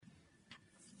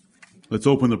Let's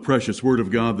open the precious Word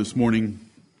of God this morning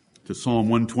to Psalm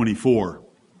 124.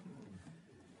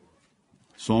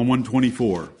 Psalm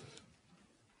 124.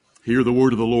 Hear the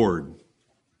word of the Lord.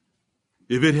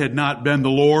 If it had not been the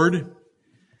Lord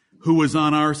who was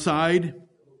on our side,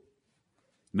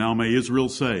 now may Israel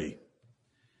say,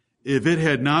 if it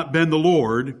had not been the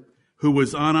Lord who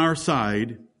was on our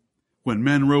side when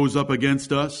men rose up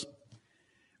against us,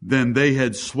 then they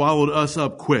had swallowed us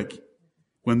up quick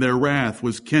when their wrath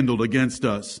was kindled against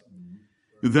us.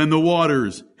 Then the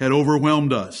waters had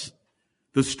overwhelmed us.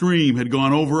 The stream had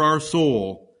gone over our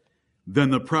soul. Then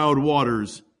the proud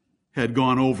waters had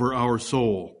gone over our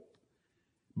soul.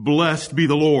 Blessed be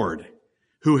the Lord,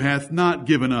 who hath not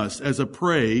given us as a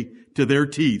prey to their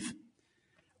teeth.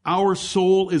 Our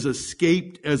soul is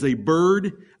escaped as a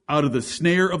bird out of the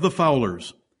snare of the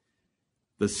fowlers.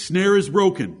 The snare is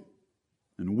broken,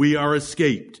 and we are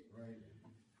escaped.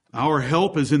 Our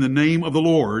help is in the name of the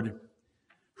Lord,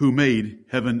 who made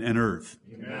heaven and earth.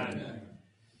 Amen.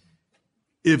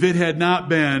 If it had not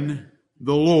been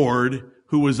the Lord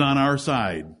who was on our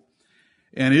side,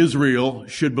 and Israel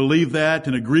should believe that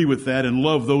and agree with that and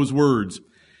love those words.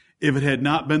 If it had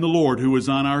not been the Lord who was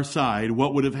on our side,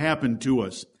 what would have happened to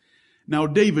us? Now,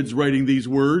 David's writing these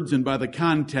words, and by the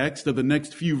context of the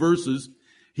next few verses,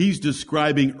 he's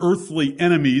describing earthly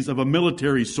enemies of a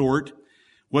military sort,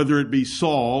 whether it be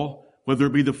Saul, whether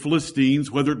it be the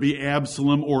Philistines, whether it be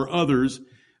Absalom or others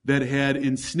that had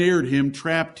ensnared him,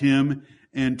 trapped him,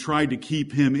 and tried to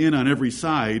keep him in on every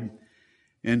side.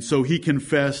 And so he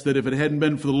confessed that if it hadn't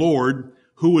been for the Lord,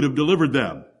 who would have delivered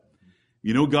them?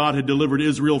 You know, God had delivered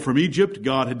Israel from Egypt.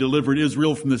 God had delivered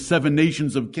Israel from the 7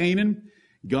 nations of Canaan.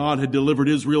 God had delivered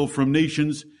Israel from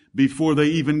nations before they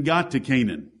even got to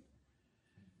Canaan.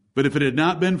 But if it had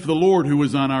not been for the Lord who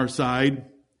was on our side,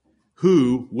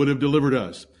 who would have delivered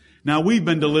us? Now, we've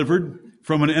been delivered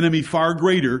from an enemy far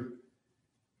greater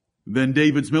than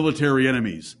David's military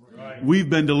enemies. Right. We've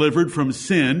been delivered from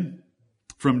sin,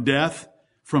 from death,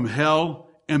 from hell,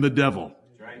 and the devil.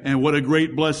 Right. And what a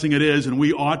great blessing it is, and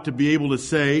we ought to be able to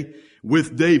say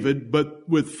with David, but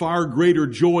with far greater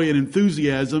joy and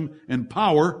enthusiasm and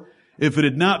power, if it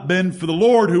had not been for the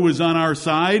Lord who was on our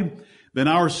side, then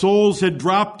our souls had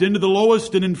dropped into the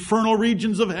lowest and infernal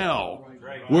regions of hell,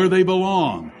 where they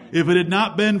belong. If it had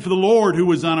not been for the Lord who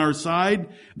was on our side,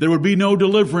 there would be no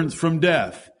deliverance from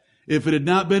death. If it had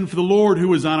not been for the Lord who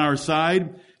was on our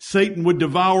side, Satan would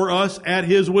devour us at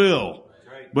his will.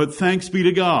 But thanks be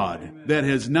to God, that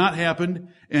has not happened,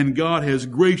 and God has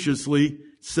graciously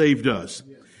saved us.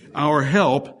 Our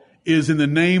help is in the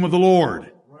name of the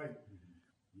Lord.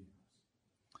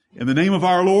 And the name of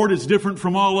our Lord is different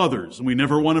from all others. And we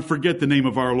never want to forget the name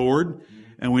of our Lord.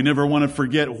 And we never want to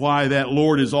forget why that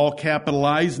Lord is all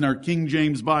capitalized in our King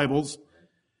James Bibles.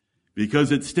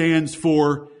 Because it stands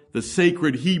for the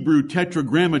sacred Hebrew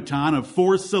tetragrammaton of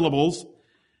 4 syllables.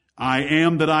 I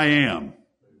am that I am.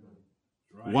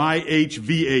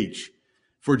 YHVH.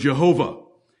 For Jehovah.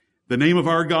 The name of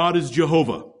our God is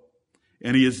Jehovah.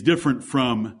 And He is different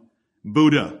from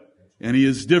Buddha. And He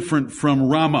is different from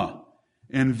Rama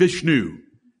and Vishnu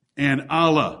and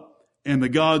Allah and the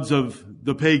gods of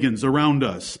the pagans around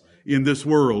us in this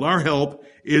world. Our help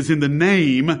is in the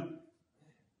name,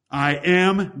 I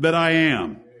am that I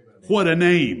am. What a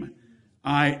name.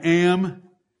 I am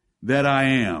that I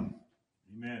am.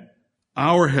 Amen.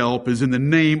 Our help is in the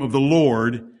name of the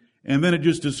Lord. And then it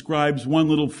just describes one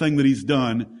little thing that He's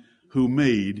done, who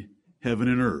made heaven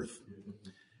and earth.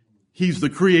 He's the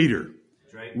Creator.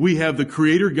 We have the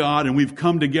Creator God, and we've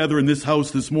come together in this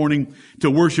house this morning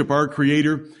to worship our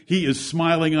Creator. He is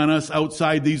smiling on us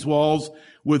outside these walls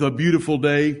with a beautiful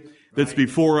day that's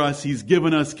before us. He's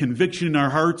given us conviction in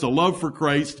our hearts, a love for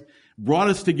Christ, brought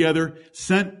us together,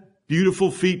 sent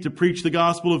beautiful feet to preach the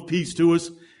gospel of peace to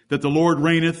us, that the Lord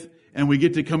reigneth, and we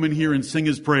get to come in here and sing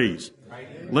His praise.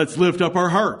 Let's lift up our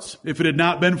hearts. If it had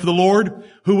not been for the Lord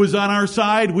who was on our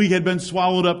side, we had been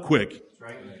swallowed up quick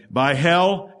by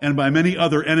hell and by many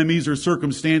other enemies or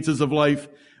circumstances of life,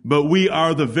 but we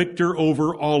are the victor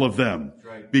over all of them,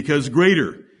 because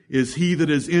greater is He that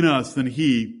is in us than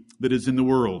he that is in the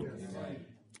world.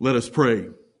 Let us pray.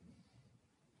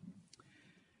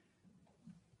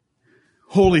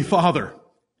 Holy Father,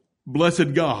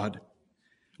 blessed God,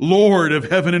 Lord of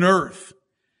heaven and earth,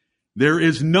 there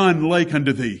is none like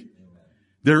unto Thee.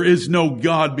 There is no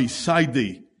God beside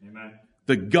Thee.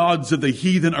 The gods of the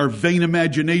heathen are vain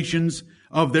imaginations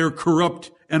of their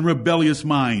corrupt and rebellious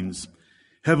minds.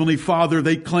 Heavenly Father,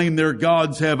 they claim their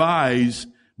gods have eyes,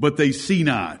 but they see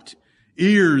not.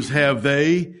 Ears have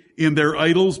they in their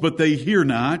idols, but they hear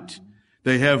not.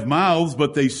 They have mouths,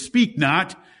 but they speak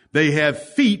not. They have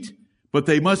feet, but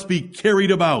they must be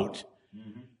carried about.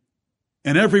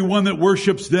 And every one that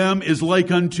worships them is like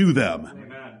unto them,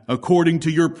 according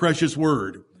to your precious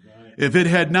word. If it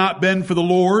had not been for the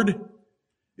Lord,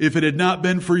 if it had not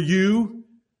been for you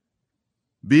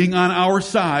being on our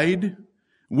side,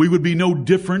 we would be no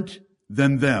different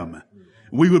than them.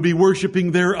 We would be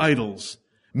worshiping their idols,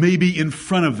 maybe in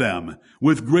front of them,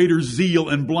 with greater zeal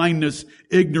and blindness,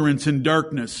 ignorance and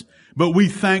darkness. But we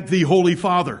thank thee, Holy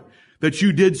Father, that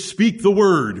you did speak the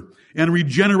word and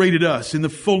regenerated us in the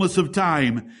fullness of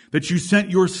time, that you sent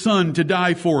your Son to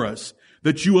die for us,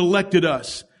 that you elected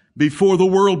us before the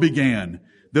world began,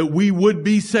 that we would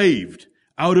be saved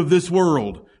out of this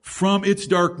world from its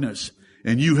darkness.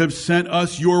 And you have sent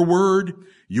us your word,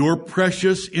 your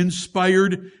precious,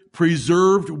 inspired,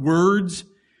 preserved words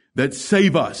that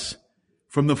save us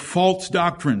from the false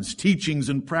doctrines, teachings,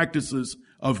 and practices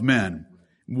of men.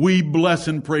 We bless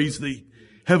and praise thee.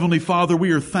 Heavenly Father,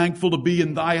 we are thankful to be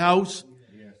in thy house,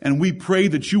 and we pray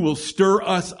that you will stir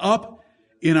us up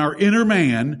in our inner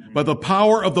man by the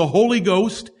power of the Holy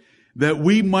Ghost, that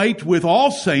we might with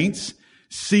all saints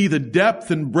see the depth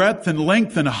and breadth and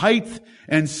length and height,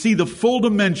 and see the full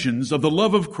dimensions of the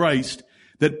love of Christ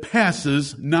that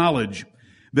passes knowledge,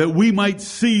 that we might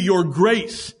see your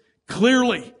grace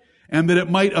clearly, and that it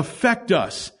might affect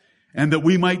us, and that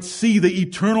we might see the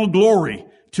eternal glory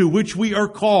to which we are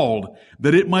called,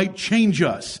 that it might change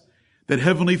us, that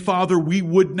Heavenly Father, we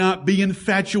would not be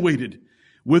infatuated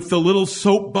with the little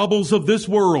soap bubbles of this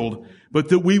world, but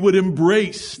that we would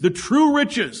embrace the true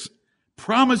riches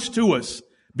promised to us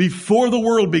before the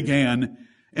world began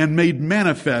and made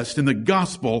manifest in the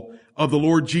gospel of the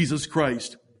Lord Jesus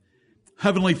Christ.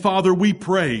 Heavenly Father, we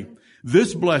pray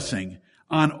this blessing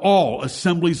on all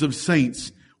assemblies of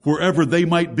saints, wherever they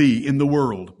might be in the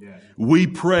world. We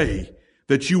pray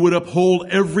that you would uphold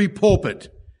every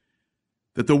pulpit,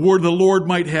 that the word of the Lord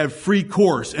might have free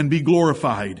course and be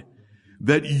glorified,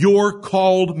 that your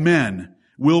called men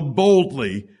will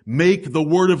boldly make the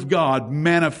word of God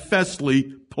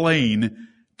manifestly plain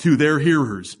to their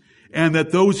hearers, and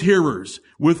that those hearers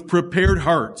with prepared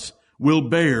hearts will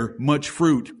bear much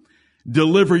fruit.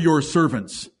 Deliver your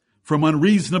servants from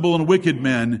unreasonable and wicked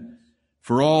men,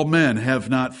 for all men have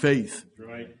not faith.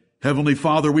 Right. Heavenly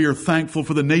Father, we are thankful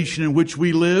for the nation in which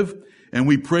we live, and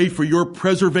we pray for your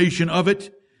preservation of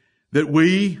it, that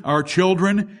we, our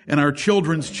children, and our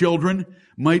children's children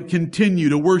might continue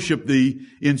to worship thee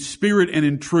in spirit and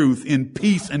in truth, in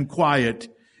peace and quiet,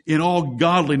 in all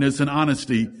godliness and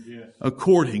honesty,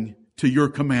 according to your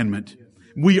commandment.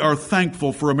 We are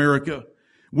thankful for America.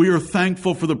 We are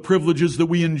thankful for the privileges that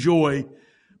we enjoy.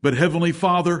 But Heavenly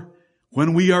Father,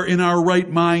 when we are in our right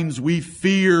minds, we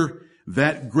fear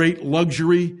that great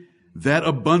luxury, that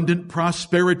abundant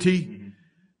prosperity,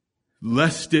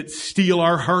 lest it steal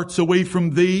our hearts away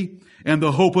from thee and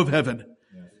the hope of heaven.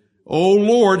 O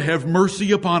Lord, have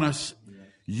mercy upon us.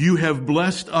 You have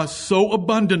blessed us so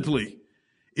abundantly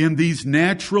in these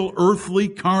natural, earthly,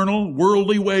 carnal,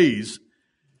 worldly ways.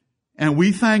 And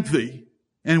we thank thee,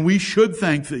 and we should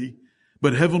thank thee.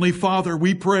 But Heavenly Father,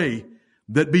 we pray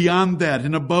that beyond that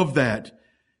and above that,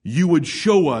 you would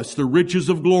show us the riches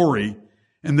of glory,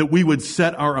 and that we would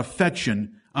set our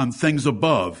affection on things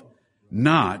above,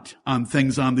 not on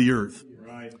things on the earth.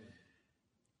 Right.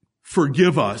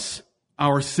 Forgive us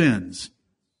our sins.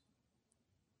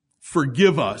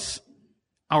 Forgive us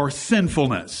our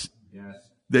sinfulness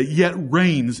that yet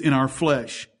reigns in our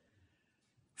flesh.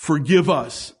 Forgive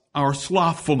us our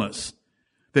slothfulness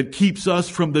that keeps us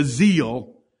from the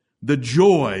zeal, the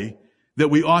joy that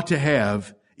we ought to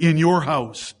have in your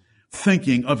house,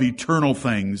 thinking of eternal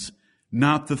things,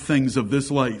 not the things of this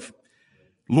life.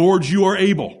 Lord, you are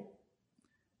able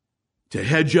to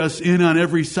hedge us in on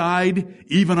every side,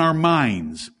 even our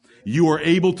minds. You are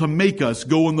able to make us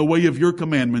go in the way of your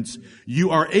commandments. You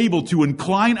are able to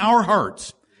incline our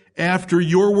hearts after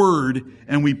your word,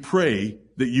 and we pray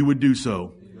that you would do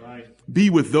so. Right. Be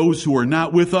with those who are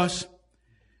not with us,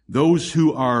 those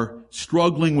who are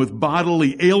struggling with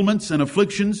bodily ailments and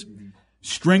afflictions.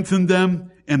 Strengthen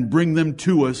them and bring them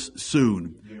to us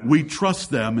soon. Yeah. We trust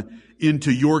them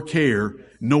into your care,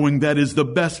 knowing that is the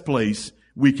best place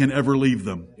we can ever leave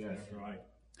them. Yes, right.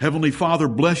 Heavenly Father,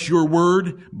 bless your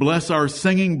word, bless our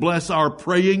singing, bless our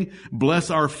praying, bless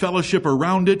our fellowship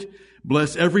around it,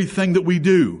 bless everything that we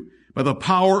do by the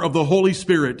power of the Holy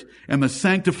Spirit and the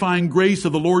sanctifying grace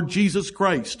of the Lord Jesus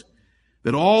Christ,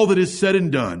 that all that is said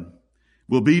and done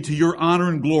will be to your honor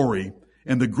and glory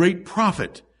and the great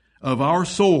profit of our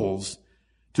souls,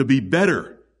 to be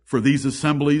better for these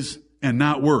assemblies and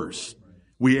not worse.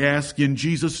 We ask in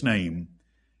Jesus' name,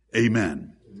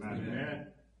 amen. Amen.